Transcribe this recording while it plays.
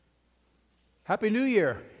Happy New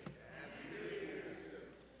Year.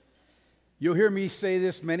 You'll hear me say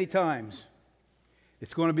this many times.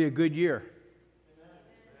 It's going to be a good year.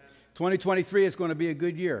 2023 is going to be a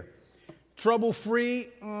good year. Trouble-free,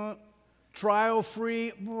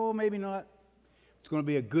 trial-free, well, maybe not. It's going to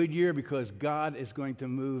be a good year because God is going to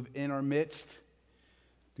move in our midst,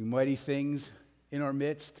 do mighty things in our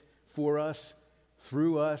midst, for us,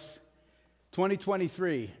 through us.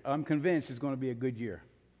 2023, I'm convinced, is going to be a good year.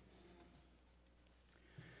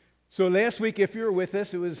 So last week, if you were with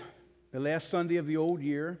us, it was the last Sunday of the old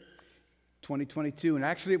year, 2022, and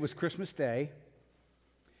actually it was Christmas Day.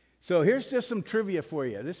 So here's just some trivia for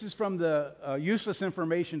you. This is from the Useless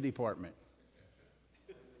Information Department.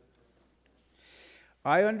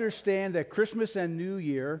 I understand that Christmas and New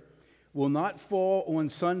Year will not fall on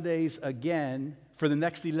Sundays again for the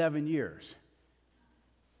next 11 years.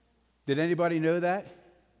 Did anybody know that?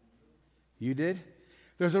 You did?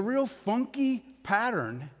 There's a real funky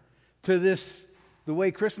pattern to this, the way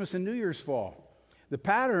Christmas and New Year's fall. The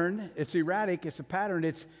pattern, it's erratic, it's a pattern.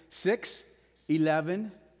 It's 6,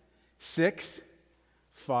 11, 6,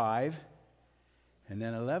 5, and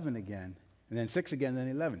then 11 again. And then 6 again, then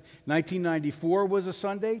 11. 1994 was a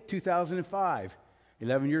Sunday, 2005.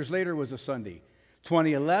 11 years later was a Sunday.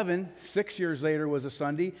 2011, 6 years later was a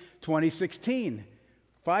Sunday. 2016,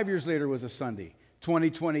 5 years later was a Sunday.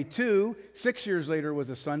 2022, 6 years later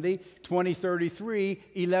was a Sunday. 2033,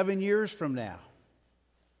 11 years from now.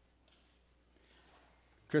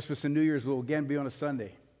 Christmas and New Year's will again be on a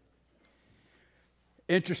Sunday.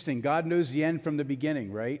 Interesting. God knows the end from the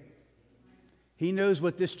beginning, right? He knows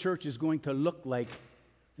what this church is going to look like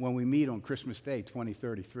when we meet on Christmas Day,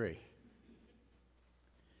 2033.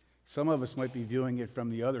 Some of us might be viewing it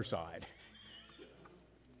from the other side.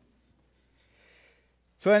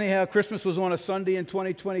 So anyhow, Christmas was on a Sunday in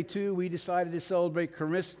 2022. We decided to celebrate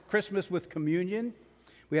Christmas with communion.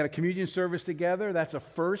 We had a communion service together. That's a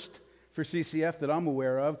first for CCF that I'm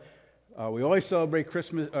aware of. We always celebrate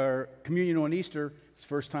Christmas or communion on Easter. It's the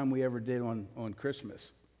first time we ever did on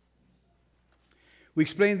Christmas. We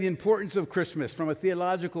explained the importance of Christmas from a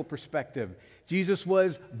theological perspective. Jesus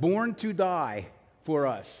was born to die for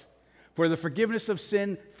us, for the forgiveness of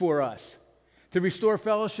sin for us, to restore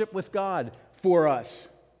fellowship with God for us.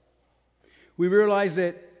 We realized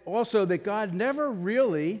that also that God never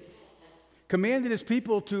really commanded his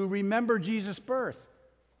people to remember Jesus' birth.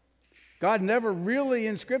 God never really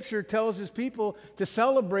in Scripture tells his people to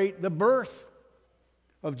celebrate the birth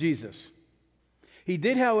of Jesus. He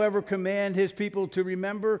did, however, command his people to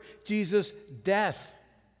remember Jesus' death,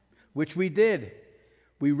 which we did.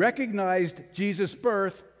 We recognized Jesus'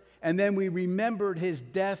 birth, and then we remembered his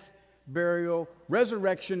death, burial,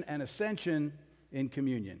 resurrection, and ascension in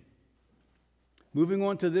communion. Moving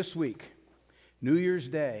on to this week, New Year's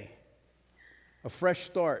Day, a fresh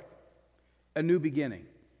start, a new beginning.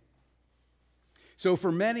 So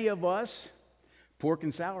for many of us, pork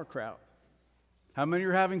and sauerkraut. How many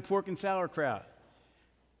are having pork and sauerkraut?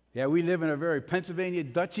 Yeah, we live in a very Pennsylvania,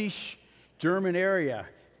 Dutchish, German area.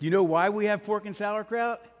 Do you know why we have pork and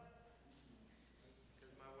sauerkraut?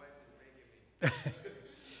 Because my wife is making me.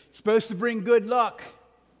 It's supposed to bring good luck.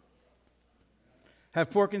 Have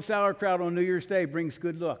pork and sauerkraut on New Year's Day brings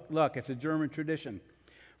good luck. It's a German tradition.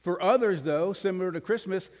 For others, though, similar to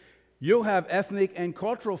Christmas, you'll have ethnic and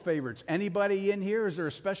cultural favorites. Anybody in here, is there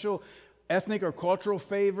a special ethnic or cultural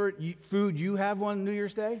favorite food you have on New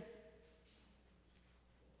Year's Day?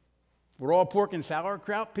 We're all pork and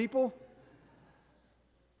sauerkraut people?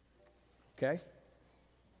 Okay.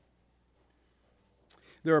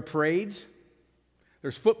 There are parades.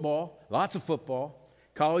 There's football, lots of football,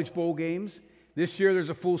 college bowl games. This year there's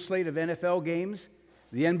a full slate of NFL games.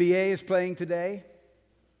 The NBA is playing today.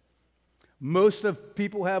 Most of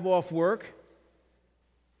people have off work,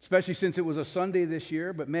 especially since it was a Sunday this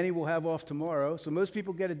year, but many will have off tomorrow. So most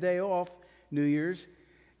people get a day off New Year's,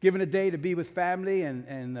 given a day to be with family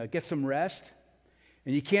and get some rest.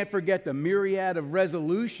 And you can't forget the myriad of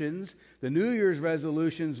resolutions, the New Year's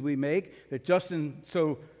resolutions we make, that Justin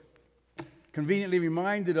so conveniently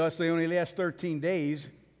reminded us they only last 13 days.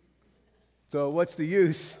 So what's the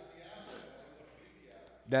use?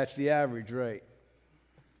 That's the average, right.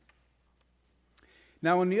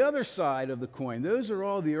 Now, on the other side of the coin, those are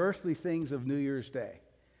all the earthly things of New Year's Day.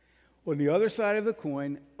 On the other side of the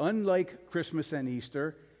coin, unlike Christmas and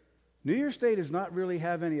Easter, New Year's Day does not really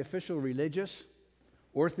have any official religious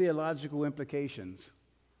or theological implications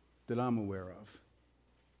that I'm aware of.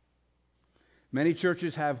 Many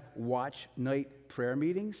churches have watch night prayer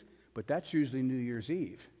meetings, but that's usually New Year's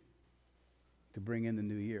Eve to bring in the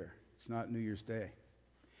new year. It's not New Year's Day.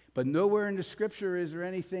 But nowhere in the Scripture is there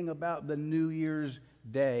anything about the New Year's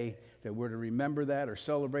Day that we're to remember that or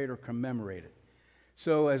celebrate or commemorate it.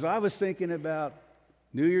 So as I was thinking about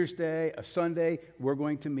New Year's Day, a Sunday, we're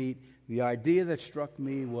going to meet, the idea that struck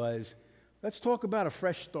me was, let's talk about a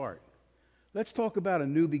fresh start. Let's talk about a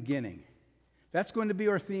new beginning. That's going to be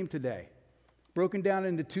our theme today, broken down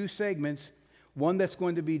into two segments, one that's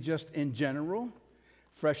going to be just in general,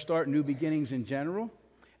 fresh start, new beginnings in general,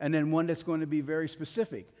 and then one that's going to be very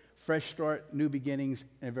specific, fresh start, new beginnings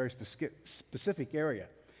in a very specific area.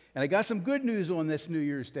 And I got some good news on this New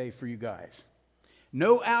Year's Day for you guys.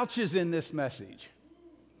 No ouches in this message.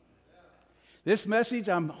 This message,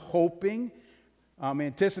 I'm hoping, I'm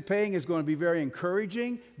anticipating, is going to be very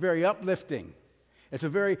encouraging, very uplifting. It's a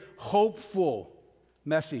very hopeful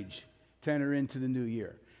message to enter into the new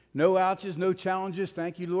year. No ouches, no challenges.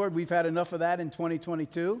 Thank you, Lord. We've had enough of that in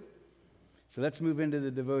 2022. So let's move into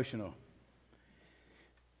the devotional.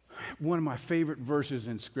 One of my favorite verses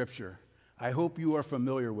in Scripture. I hope you are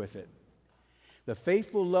familiar with it. The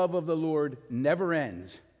faithful love of the Lord never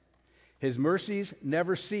ends. His mercies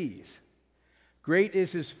never cease. Great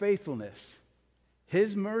is his faithfulness.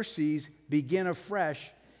 His mercies begin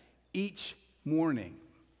afresh each morning.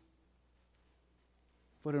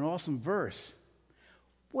 What an awesome verse.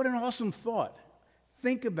 What an awesome thought.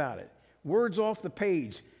 Think about it. Words off the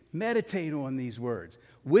page. Meditate on these words.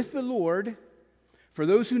 With the Lord, for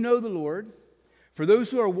those who know the Lord, for those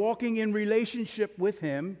who are walking in relationship with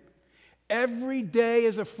him, every day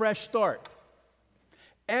is a fresh start.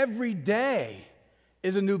 Every day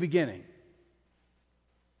is a new beginning.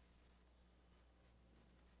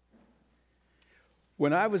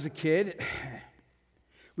 When I was a kid,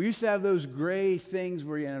 we used to have those gray things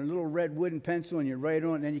where you had a little red wooden pencil and you write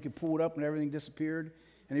on it and then you could pull it up and everything disappeared.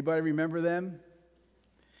 Anybody remember them?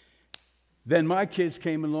 Then my kids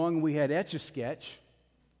came along and we had Etch-a-Sketch.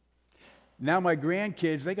 Now my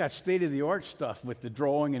grandkids, they got state-of-the-art stuff with the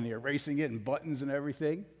drawing and the erasing it and buttons and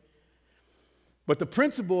everything. But the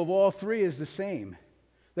principle of all three is the same.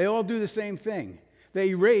 They all do the same thing. They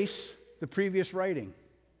erase the previous writing.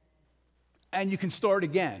 And you can start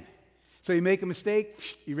again. So you make a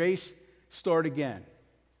mistake, erase, start again.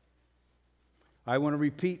 I want to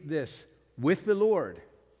repeat this. With the Lord,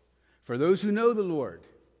 for those who know the Lord,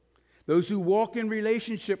 those who walk in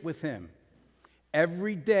relationship with him,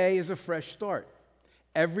 every day is a fresh start.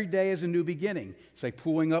 Every day is a new beginning. It's like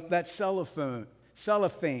pulling up that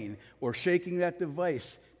cellophane or shaking that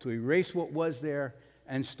device to erase what was there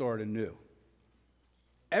and start anew.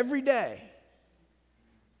 Every day,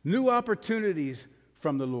 new opportunities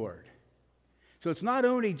from the Lord. So it's not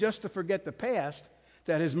only just to forget the past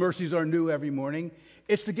that his mercies are new every morning,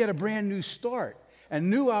 it's to get a brand new start and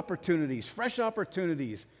new opportunities, fresh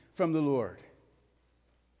opportunities from the Lord.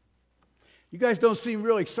 You guys don't seem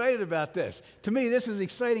real excited about this. To me, this is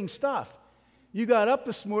exciting stuff. You got up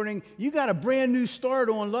this morning, you got a brand new start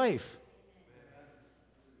on life.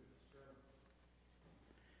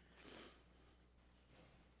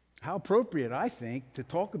 How appropriate, I think, to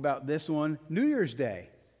talk about this on New Year's Day.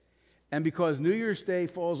 And because New Year's Day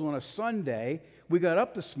falls on a Sunday, we got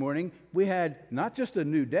up this morning, we had not just a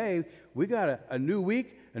new day, we got a new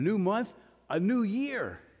week, a new month, a new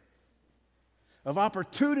year of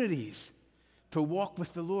opportunities to walk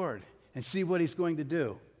with the Lord and see what he's going to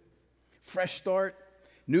do. Fresh start,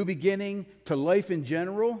 new beginning to life in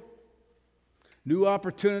general, new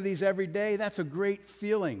opportunities every day. That's a great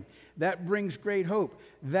feeling. That brings great hope.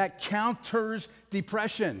 That counters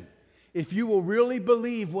depression. If you will really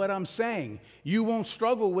believe what I'm saying, you won't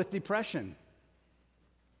struggle with depression.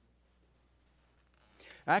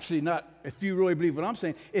 Actually, not if you really believe what I'm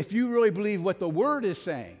saying. If you really believe what the Word is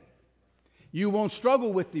saying, you won't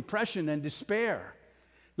struggle with depression and despair.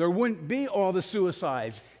 There wouldn't be all the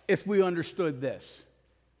suicides if we understood this.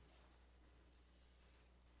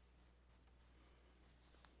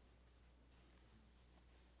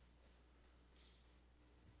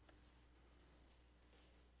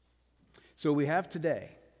 So we have today,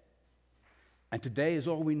 and today is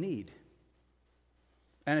all we need.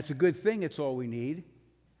 And it's a good thing it's all we need,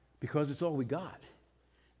 because it's all we got.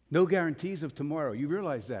 No guarantees of tomorrow. You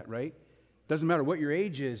realize that, right? Doesn't matter what your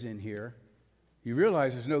age is in here, you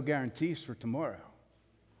realize there's no guarantees for tomorrow.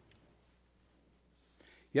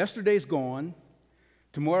 Yesterday's gone,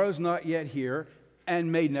 tomorrow's not yet here,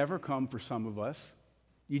 and may never come for some of us.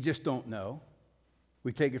 You just don't know.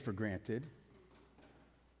 We take it for granted.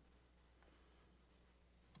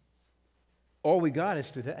 All we got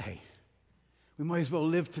is today. We might as well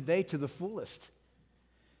live today to the fullest.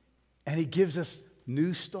 And he gives us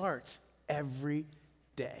new starts every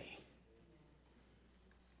day.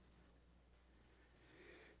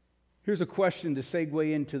 Here's a question to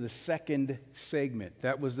segue into the second segment.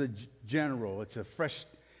 That was the general. It's a fresh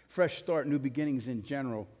start, new beginnings in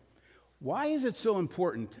general. Why is it so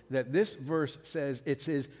important that this verse says it's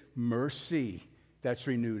His mercy that's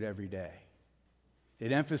renewed every day?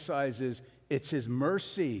 It emphasizes it's His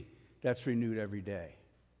mercy that's renewed every day.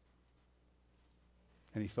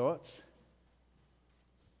 Any thoughts?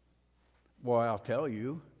 Well, I'll tell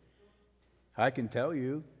you. I can tell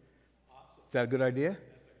you. Awesome. Is that a good idea? That's a good idea.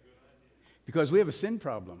 Because we have a sin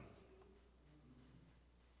problem.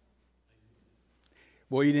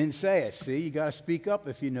 Well, you didn't say it. See, you got to speak up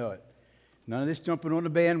if you know it. None of this jumping on the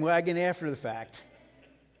bandwagon after the fact.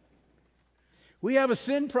 We have a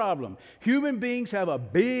sin problem. Human beings have a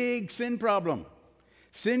big sin problem.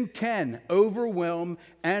 Sin can overwhelm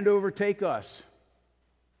and overtake us.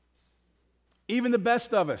 Even the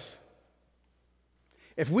best of us.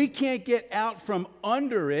 If we can't get out from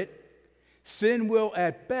under it, sin will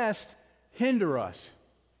at best hinder us.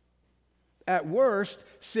 At worst,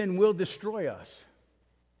 sin will destroy us.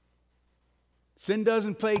 Sin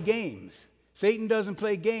doesn't play games. Satan doesn't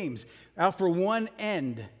play games. Out for one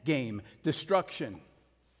end game, destruction.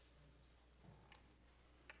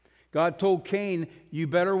 God told Cain, you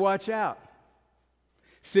better watch out.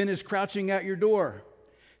 Sin is crouching at your door.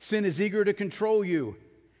 Sin is eager to control you,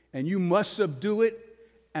 and you must subdue it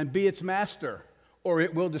and be its master, or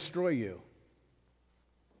it will destroy you.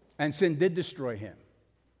 And sin did destroy him.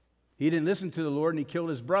 He didn't listen to the Lord, and he killed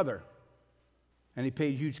his brother, and he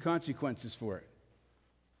paid huge consequences for it.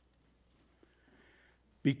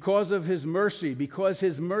 Because of His mercy, because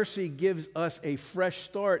His mercy gives us a fresh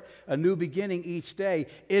start, a new beginning each day,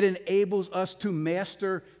 it enables us to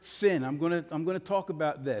master sin. I'm going to talk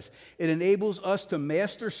about this. It enables us to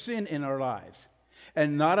master sin in our lives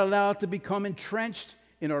and not allow it to become entrenched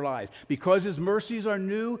in our lives. Because His mercies are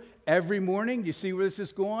new every morning, do you see where this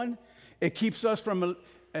is going? It keeps us from,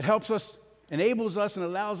 it helps us, enables us and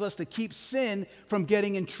allows us to keep sin from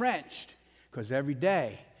getting entrenched. Because every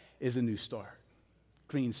day is a new start.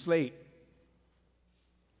 Clean slate.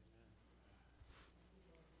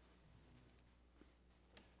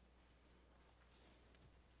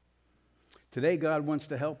 Today, God wants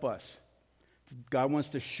to help us. God wants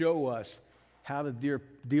to show us how to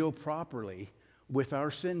deal properly with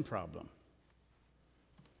our sin problem.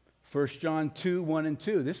 1 John 2, 1 and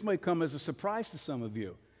 2. This might come as a surprise to some of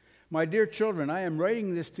you. My dear children, I am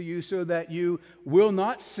writing this to you so that you will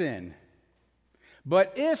not sin.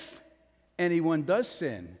 But if anyone does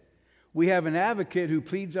sin, we have an advocate who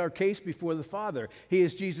pleads our case before the Father. He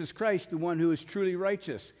is Jesus Christ, the one who is truly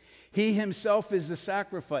righteous. He Himself is the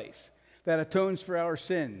sacrifice that atones for our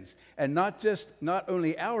sins, and not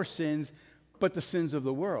only our sins, but the sins of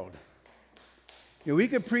the world. You know, we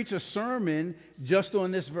could preach a sermon just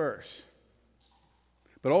on this verse.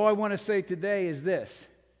 But all I want to say today is this.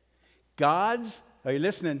 Are you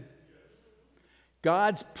listening?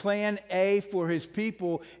 God's plan A for His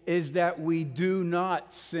people is that we do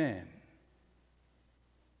not sin.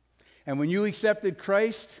 And when you accepted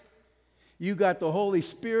Christ, you got the Holy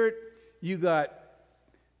Spirit, you got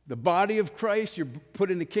the body of Christ, you're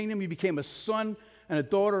put in the kingdom, you became a son and a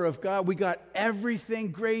daughter of God. We got everything,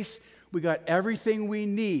 grace, we got everything we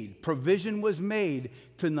need. Provision was made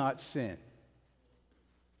to not sin.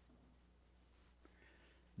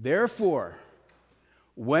 Therefore,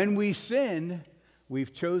 when we sin,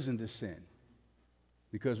 we've chosen to sin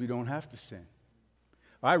because we don't have to sin.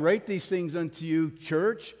 I write these things unto you,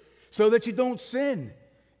 church, so that you don't sin.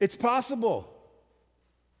 It's possible.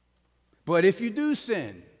 But if you do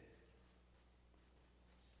sin,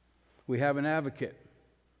 we have an advocate.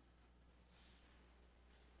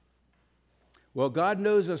 Well, God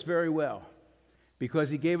knows us very well because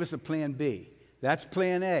He gave us a plan B. That's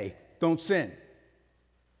plan A. Don't sin.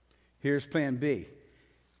 Here's plan B.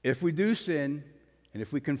 If we do sin, and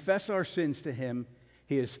if we confess our sins to Him,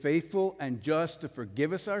 He is faithful and just to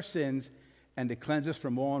forgive us our sins and to cleanse us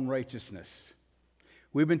from all unrighteousness.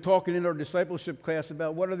 We've been talking in our discipleship class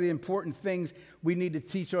about what are the important things we need to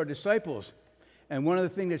teach our disciples. And one of the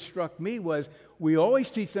things that struck me was we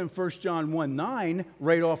always teach them 1 John 1:9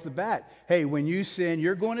 right off the bat. Hey, when you sin,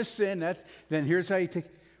 you're going to sin. Then here's how you take.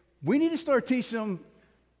 We need to start teaching them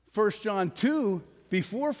 1 John 2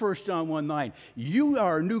 before 1 John 1:9. You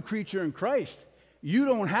are a new creature in Christ. You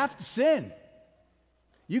don't have to sin.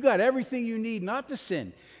 You got everything you need not to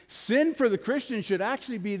sin. Sin for the Christian should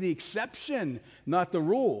actually be the exception, not the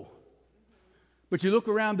rule. But you look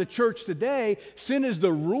around the church today, sin is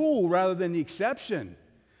the rule rather than the exception.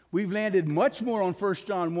 We've landed much more on 1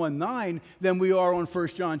 John 1:9 than we are on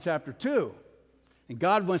 1 John chapter 2. And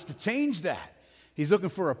God wants to change that. He's looking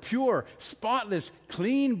for a pure, spotless,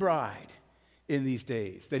 clean bride in these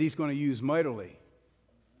days that he's going to use mightily.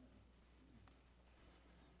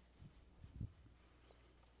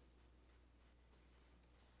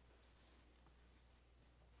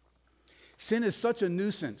 Sin is such a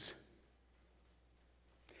nuisance.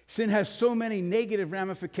 Sin has so many negative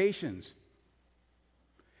ramifications.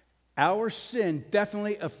 Our sin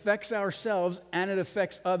definitely affects ourselves and it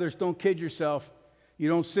affects others. Don't kid yourself. You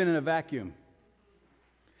don't sin in a vacuum.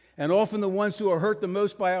 And often the ones who are hurt the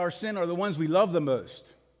most by our sin are the ones we love the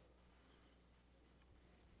most.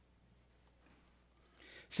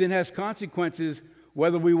 Sin has consequences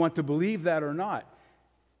whether we want to believe that or not,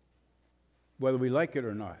 whether we like it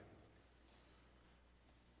or not.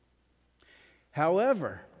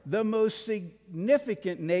 However, the most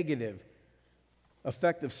significant negative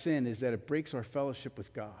effect of sin is that it breaks our fellowship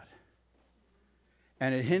with God.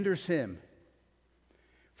 And it hinders him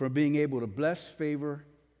from being able to bless, favor,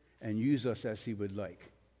 and use us as he would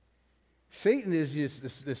like. Satan is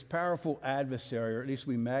just this powerful adversary, or at least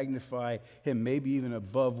we magnify him maybe even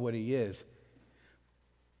above what he is.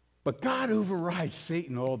 But God overrides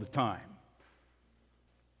Satan all the time.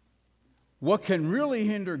 What can really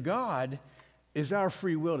hinder God is our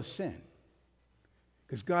free will to sin.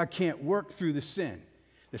 Because God can't work through the sin.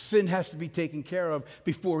 The sin has to be taken care of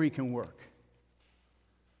before he can work.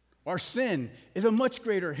 Our sin is a much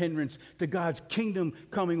greater hindrance to God's kingdom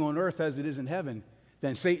coming on earth as it is in heaven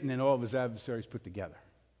than Satan and all of his adversaries put together.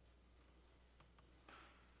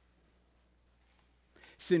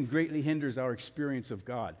 Sin greatly hinders our experience of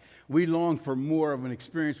God. We long for more of an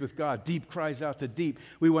experience with God. Deep cries out to deep.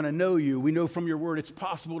 We want to know you. We know from your word it's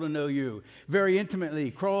possible to know you very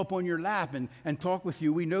intimately. Crawl up on your lap and talk with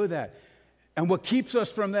you. We know that. And what keeps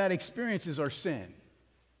us from that experience is our sin.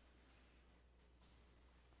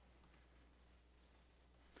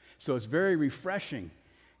 So it's very refreshing.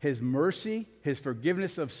 His mercy, his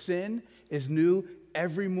forgiveness of sin is new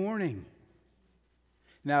every morning.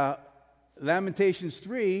 Now, Lamentations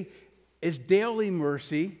 3 is daily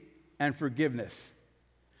mercy and forgiveness.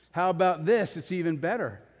 How about this? It's even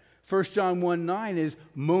better. 1 John 1:9 is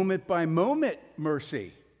moment by moment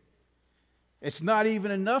mercy. It's not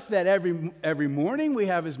even enough that every morning we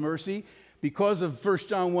have his mercy. Because of 1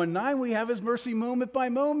 John 1:9, we have his mercy moment by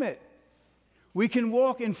moment. We can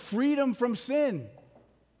walk in freedom from sin.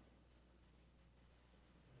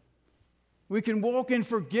 We can walk in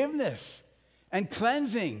forgiveness and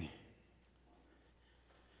cleansing.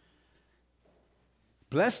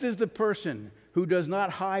 Blessed is the person who does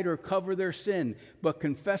not hide or cover their sin, but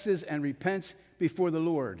confesses and repents before the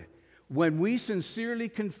Lord. When we sincerely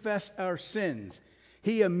confess our sins,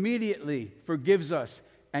 he immediately forgives us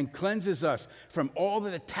and cleanses us from all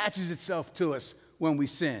that attaches itself to us when we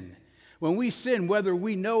sin. When we sin, whether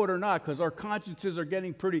we know it or not, because our consciences are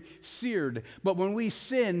getting pretty seared, but when we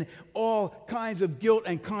sin, all kinds of guilt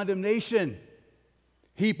and condemnation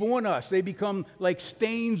heap on us. They become like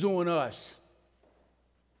stains on us.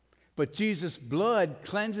 But Jesus' blood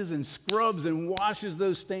cleanses and scrubs and washes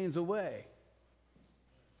those stains away.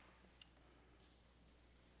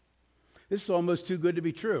 This is almost too good to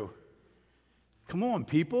be true. Come on,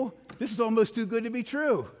 people. This is almost too good to be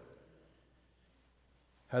true.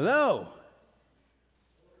 Hello?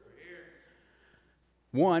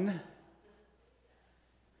 One,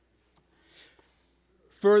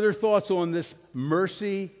 further thoughts on this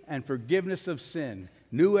mercy and forgiveness of sin.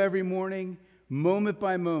 New every morning, moment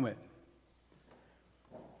by moment.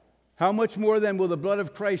 How much more then will the blood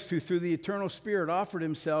of Christ, who through the eternal Spirit offered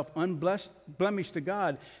himself unblemished to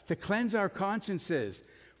God, to cleanse our consciences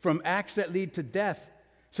from acts that lead to death,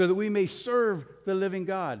 so that we may serve the living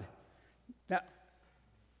God. Now,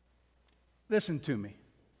 listen to me.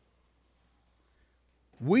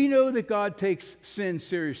 We know that God takes sin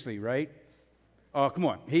seriously, right? Oh, come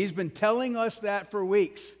on. He's been telling us that for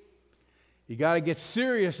weeks. You got to get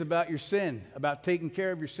serious about your sin, about taking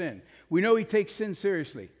care of your sin. We know he takes sin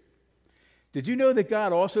seriously. Did you know that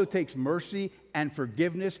God also takes mercy and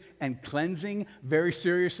forgiveness and cleansing very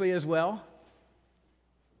seriously as well?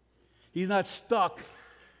 He's not stuck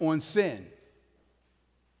on sin.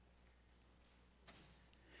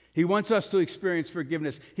 He wants us to experience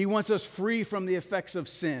forgiveness. He wants us free from the effects of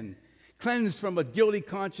sin, cleansed from a guilty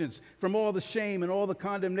conscience, from all the shame and all the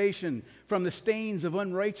condemnation, from the stains of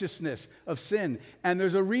unrighteousness of sin. And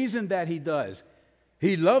there's a reason that he does.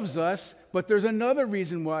 He loves us, but there's another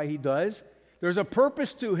reason why he does. There's a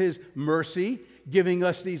purpose to his mercy, giving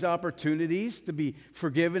us these opportunities to be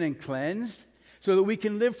forgiven and cleansed so that we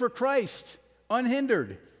can live for Christ,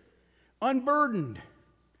 unhindered, unburdened,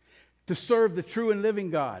 to serve the true and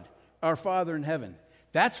living God, our Father in heaven.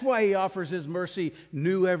 That's why he offers his mercy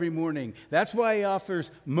new every morning. That's why he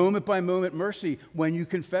offers moment by moment mercy. When you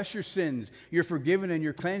confess your sins, you're forgiven and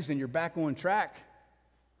you're cleansed and you're back on track.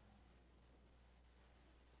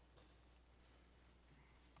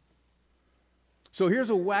 So here's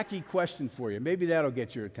a wacky question for you. Maybe that'll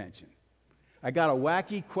get your attention. I got a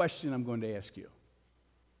wacky question I'm going to ask you.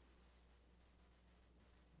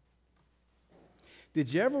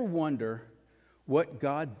 Did you ever wonder what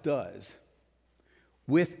God does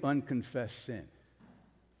with unconfessed sin?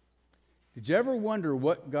 Did you ever wonder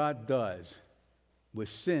what God does with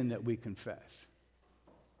sin that we confess?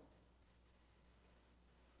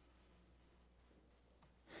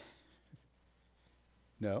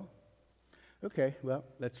 No? Okay, well,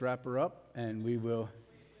 let's wrap her up and we will.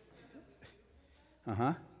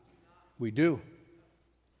 We do.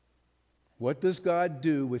 What does God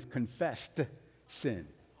do with confessed sin?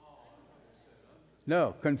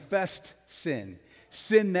 No, confessed sin.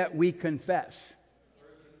 Sin that we confess.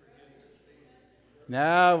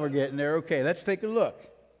 Now we're getting there. Okay, let's take a look.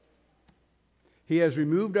 He has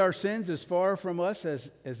removed our sins as far from us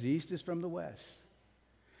as the east is from the west.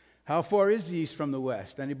 How far is the east from the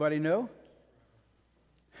west? Anybody know?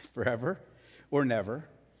 Forever or never.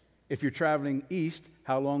 If you're traveling east,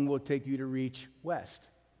 how long will it take you to reach west?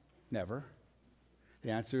 Never.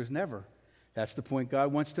 The answer is never. That's the point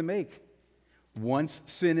God wants to make. Once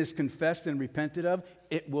sin is confessed and repented of,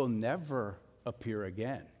 it will never appear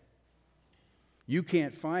again. You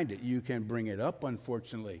can't find it. You can bring it up,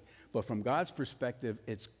 unfortunately. But from God's perspective,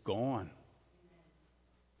 it's gone.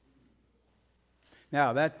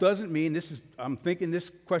 Now, that doesn't mean, I'm thinking this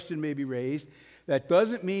question may be raised, that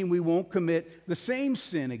doesn't mean we won't commit the same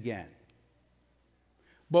sin again.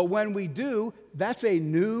 But when we do, that's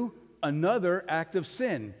another act of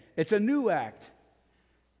sin. It's a new act.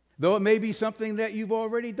 Though it may be something that you've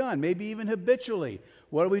already done, maybe even habitually.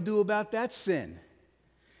 What do we do about that sin?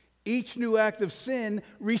 Each new act of sin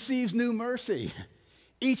receives new mercy.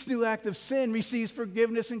 Each new act of sin receives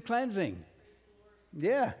forgiveness and cleansing.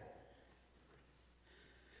 Yeah.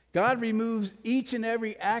 God removes each and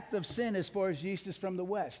every act of sin as far as east is from the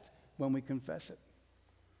west when we confess it.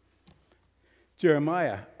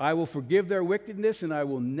 Jeremiah, I will forgive their wickedness and I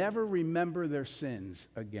will never remember their sins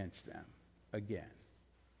against them again.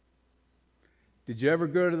 Did you ever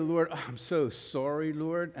go to the Lord? Oh, I'm so sorry,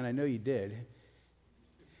 Lord. And I know you did.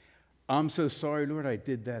 I'm so sorry, Lord, I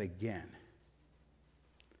did that again.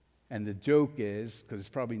 And the joke is, because it's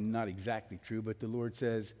probably not exactly true, but the Lord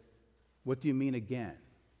says, what do you mean again?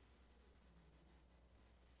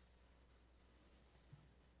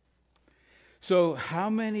 So how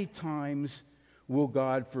many times will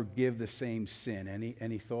God forgive the same sin?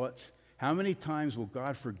 Any thoughts? How many times will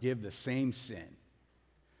God forgive the same sin?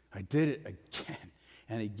 I did it again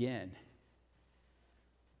and again.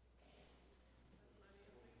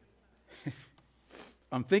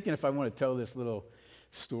 I'm thinking if I want to tell this little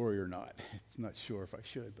story or not. I'm not sure if I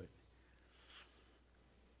should, but.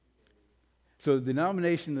 So the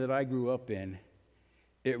denomination that I grew up in,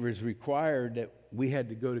 it was required that we had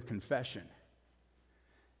to go to confession.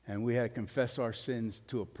 And we had to confess our sins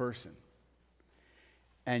to a person.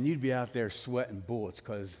 And you'd be out there sweating bullets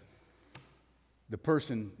because the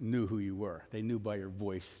person knew who you were. They knew by your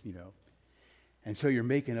voice, you know. And so you're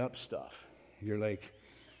making up stuff. You're like,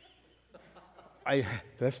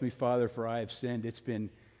 bless me, Father, for I have sinned. It's been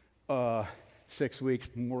 6 weeks,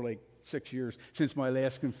 more like 6 years since my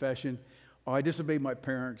last confession. Oh, I disobeyed my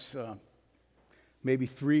parents maybe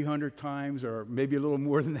 300 times or maybe a little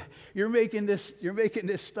more than that. You're making this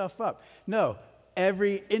stuff up. No,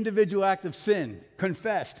 every individual act of sin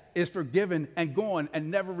confessed is forgiven and gone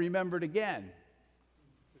and never remembered again.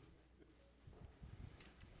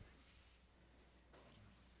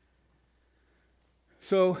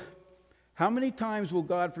 So, how many times will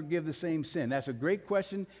God forgive the same sin? That's a great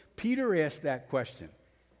question. Peter asked that question.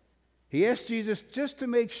 He asked Jesus just to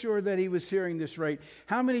make sure that he was hearing this right.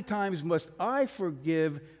 How many times must I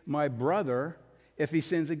forgive my brother if he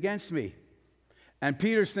sins against me? And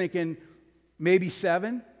Peter's thinking, maybe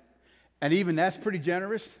 7. And even that's pretty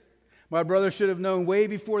generous. My brother should have known way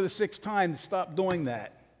before the 6th time to stop doing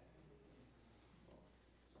that.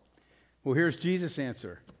 Well, here's Jesus'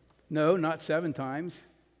 answer. No, not 7 times,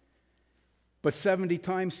 but 70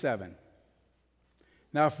 times 7.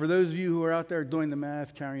 Now, for those of you who are out there doing the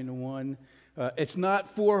math, carrying the 1, it's not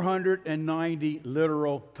 490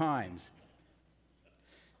 literal times.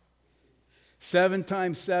 7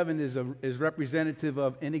 times 7 is representative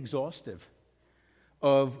of inexhaustive,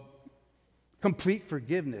 of complete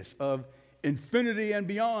forgiveness, of infinity and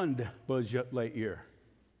beyond, Buzz Lightyear.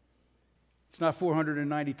 It's not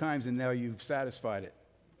 490 times and now you've satisfied it.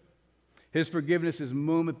 His forgiveness is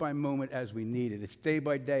moment by moment as we need it. It's day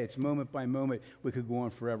by day. It's moment by moment. We could go on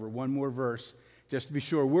forever. One more verse, just to be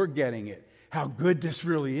sure we're getting it. How good this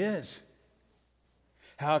really is.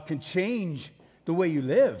 How it can change the way you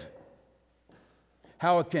live.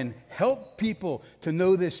 How it can help people to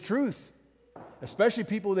know this truth, especially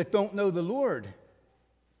people that don't know the Lord.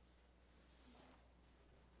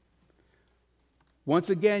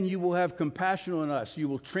 Once again, you will have compassion on us. You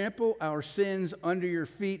will trample our sins under your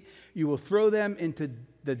feet. You will throw them into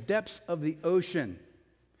the depths of the ocean.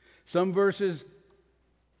 Some verses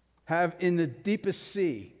have in the deepest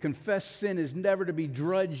sea. Confessed sin is never to be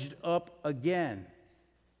drudged up again.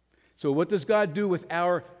 So what does God do with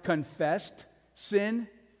our confessed sin?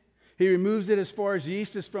 He removes it as far as the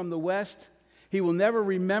east is from the west. He will never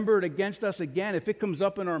remember it against us again. If it comes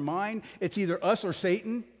up in our mind, it's either us or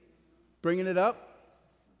Satan bringing it up.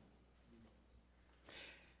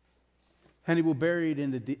 And he will bury it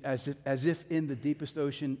in as if in the deepest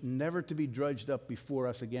ocean, never to be drudged up before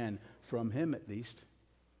us again, from him at least.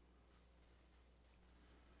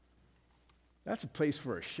 That's a place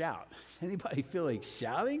for a shout. Anybody feel like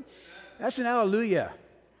shouting? That's an hallelujah.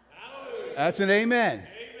 Hallelujah. That's an amen. Amen.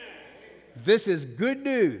 This is good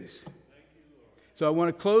news. So I want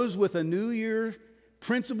to close with a New Year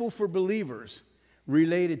principle for believers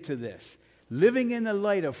related to this. Living in the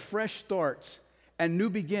light of fresh starts and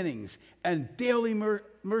new beginnings and daily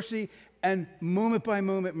mercy and moment by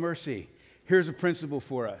moment mercy. Here's a principle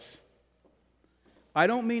for us. I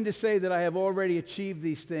don't mean to say that I have already achieved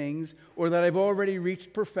these things or that I've already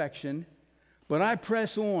reached perfection, but I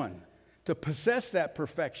press on to possess that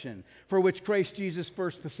perfection for which Christ Jesus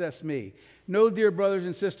first possessed me. No, dear brothers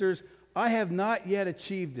and sisters, I have not yet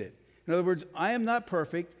achieved it. In other words, I am not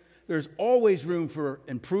perfect. There's always room for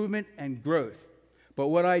improvement and growth. But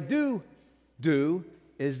what I do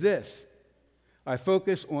is this. I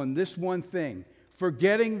focus on this one thing,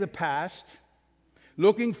 forgetting the past,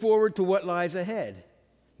 looking forward to what lies ahead.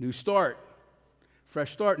 New start,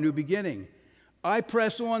 fresh start, new beginning. I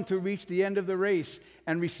press on to reach the end of the race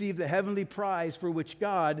and receive the heavenly prize for which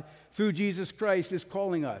God, through Jesus Christ, is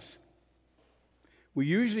calling us. We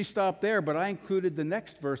usually stop there, but I included the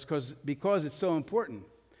next verse because it's so important.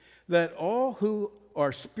 That all who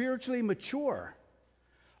are spiritually mature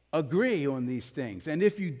agree on these things. And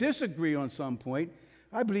if you disagree on some point,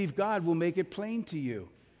 I believe God will make it plain to you.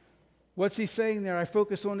 What's he saying there? I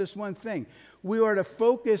focus on this one thing. We are to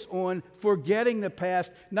focus on forgetting the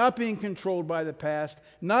past, not being controlled by the past,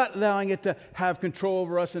 not allowing it to have control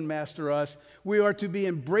over us and master us. We are to be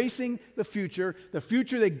embracing the future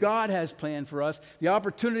that God has planned for us, the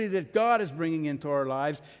opportunity that God is bringing into our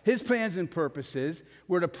lives, his plans and purposes.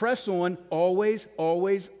 We're to press on, always,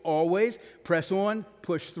 always, always. Press on,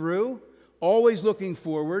 push through, always looking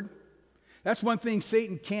forward. That's one thing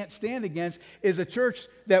Satan can't stand against, is a church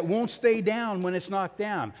that won't stay down when it's knocked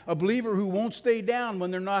down. A believer who won't stay down when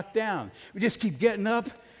they're knocked down. We just keep getting up.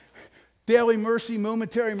 Daily mercy,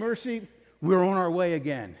 momentary mercy. We're on our way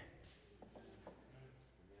again.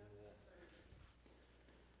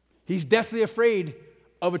 He's deathly afraid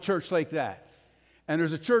of a church like that. And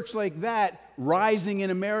there's a church like that rising in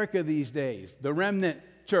America these days, the remnant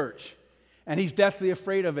church. And he's deathly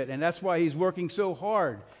afraid of it. And that's why he's working so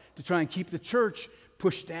hard to try and keep the church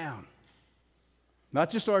pushed down. Not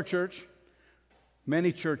just our church,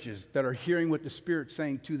 many churches that are hearing what the Spirit's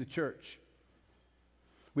saying to the church.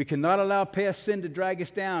 We cannot allow past sin to drag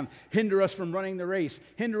us down, hinder us from running the race,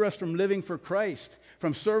 hinder us from living for Christ,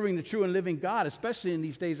 from serving the true and living God, especially in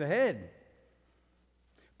these days ahead.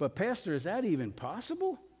 But Pastor, is that even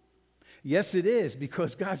possible? Yes, it is,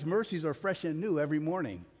 because God's mercies are fresh and new every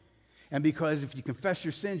morning. And because if you confess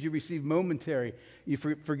your sins, you receive momentary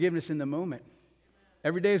forgiveness in the moment.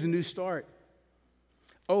 Every day is a new start.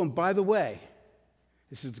 Oh, and by the way,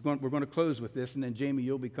 we're going to close with this, and then Jamie,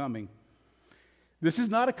 you'll be coming. This is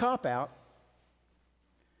not a cop-out.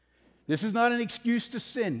 This is not an excuse to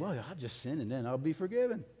sin. Well, I'll just sin and then I'll be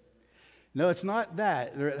forgiven. No, it's not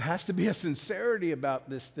that. There has to be a sincerity about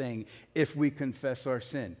this thing if we confess our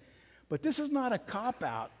sin. But this is not a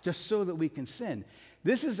cop-out just so that we can sin.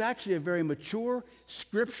 This is actually a very mature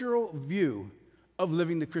scriptural view of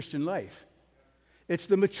living the Christian life. It's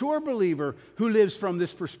the mature believer who lives from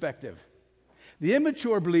this perspective. The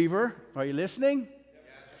immature believer, are you listening?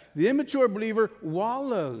 The immature believer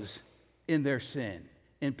wallows in their sin,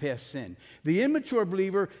 in past sin. The immature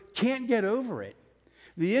believer can't get over it.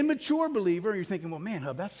 The immature believer, you're thinking, well, man,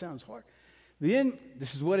 that sounds hard.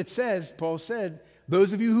 This is what it says. Paul said,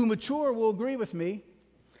 those of you who mature will agree with me.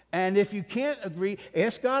 And if you can't agree,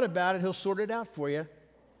 ask God about it. He'll sort it out for you.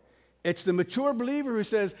 It's the mature believer who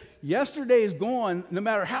says, yesterday is gone, no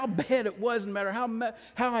matter how bad it was, no matter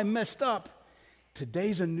how I messed up,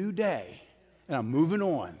 today's a new day, and I'm moving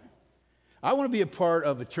on. I want to be a part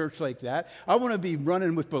of a church like that. I want to be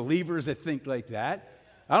running with believers that think like that.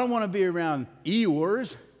 I don't want to be around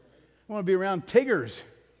Eeyores. I want to be around Tiggers.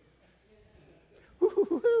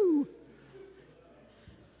 Woo-hoo-hoo-hoo.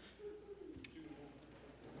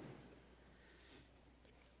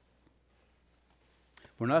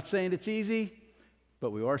 We're not saying it's easy,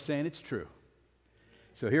 but we are saying it's true.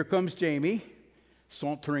 So here comes Jamie,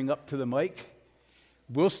 sauntering up to the mic.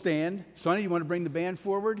 We'll stand. Sonny, you want to bring the band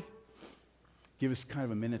forward? Give us kind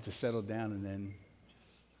of a minute to settle down and then.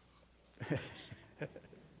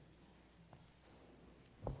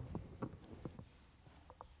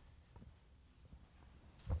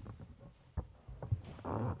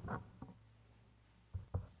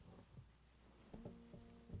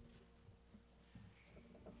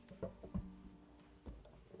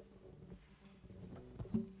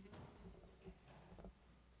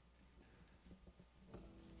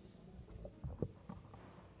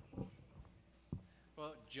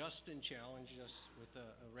 Well, Justin challenged us with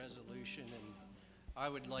a resolution, and I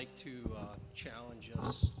would like to challenge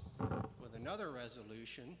us with another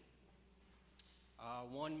resolution.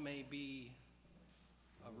 One may be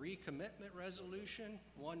a recommitment resolution,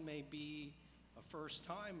 one may be a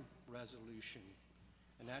first-time resolution,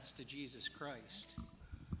 and that's to Jesus Christ. I'm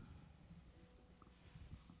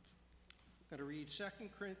going to read 2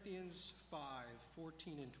 Corinthians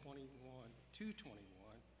 5:14 and 21, 2:21,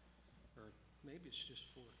 or maybe it's just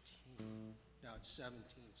 14. No, it's 17,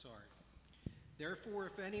 sorry. Therefore,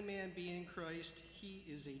 if any man be in Christ, he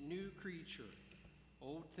is a new creature.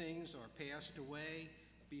 Old things are passed away.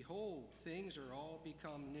 Behold, things are all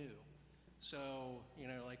become new. So,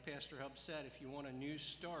 like Pastor Hub said, if you want a new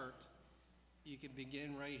start, you can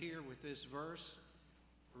begin right here with this verse.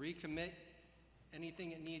 Recommit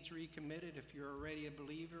anything that needs recommitted if you're already a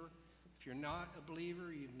believer. If you're not a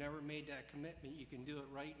believer, you've never made that commitment, you can do it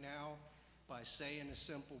right now by saying a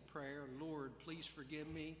simple prayer. Lord, please forgive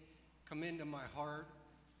me. Come into my heart.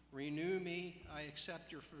 Renew me. I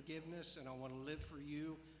accept your forgiveness, and I want to live for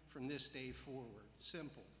you from this day forward.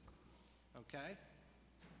 Simple. Okay?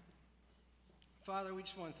 Father, we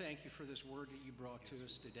just want to thank you for this word that you brought to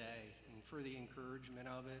us today and for the encouragement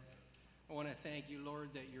of it. I want to thank you, Lord,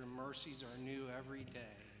 that your mercies are new every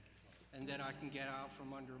day and that I can get out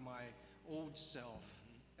from under my old self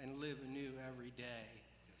and live anew every day.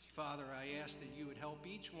 Father, I ask that you would help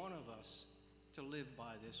each one of us to live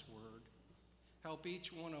by this word. Help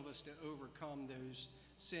each one of us to overcome those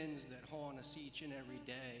sins that haunt us each and every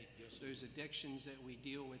day, those addictions that we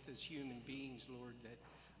deal with as human beings, Lord, that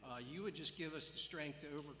you would just give us the strength to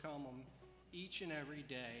overcome them each and every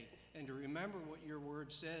day, and to remember what your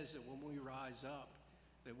word says, that when we rise up,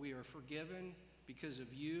 that we are forgiven because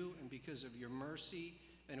of you and because of your mercy,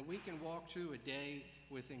 and we can walk through a day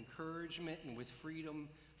with encouragement and with freedom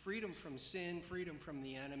from sin, freedom from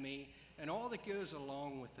the enemy, and all that goes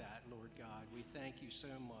along with that, Lord God. We thank you so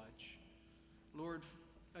much. Lord,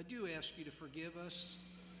 I do ask you to forgive us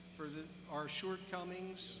for our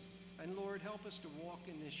shortcomings, and Lord, help us to walk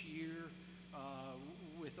in this year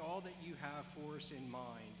with all that you have for us in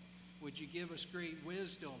mind. Would you give us great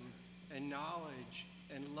wisdom and knowledge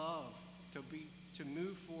and love to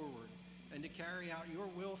move forward and to carry out your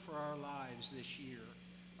will for our lives this year.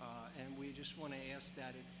 And we just want to ask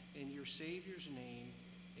that in your Savior's name,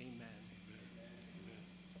 amen.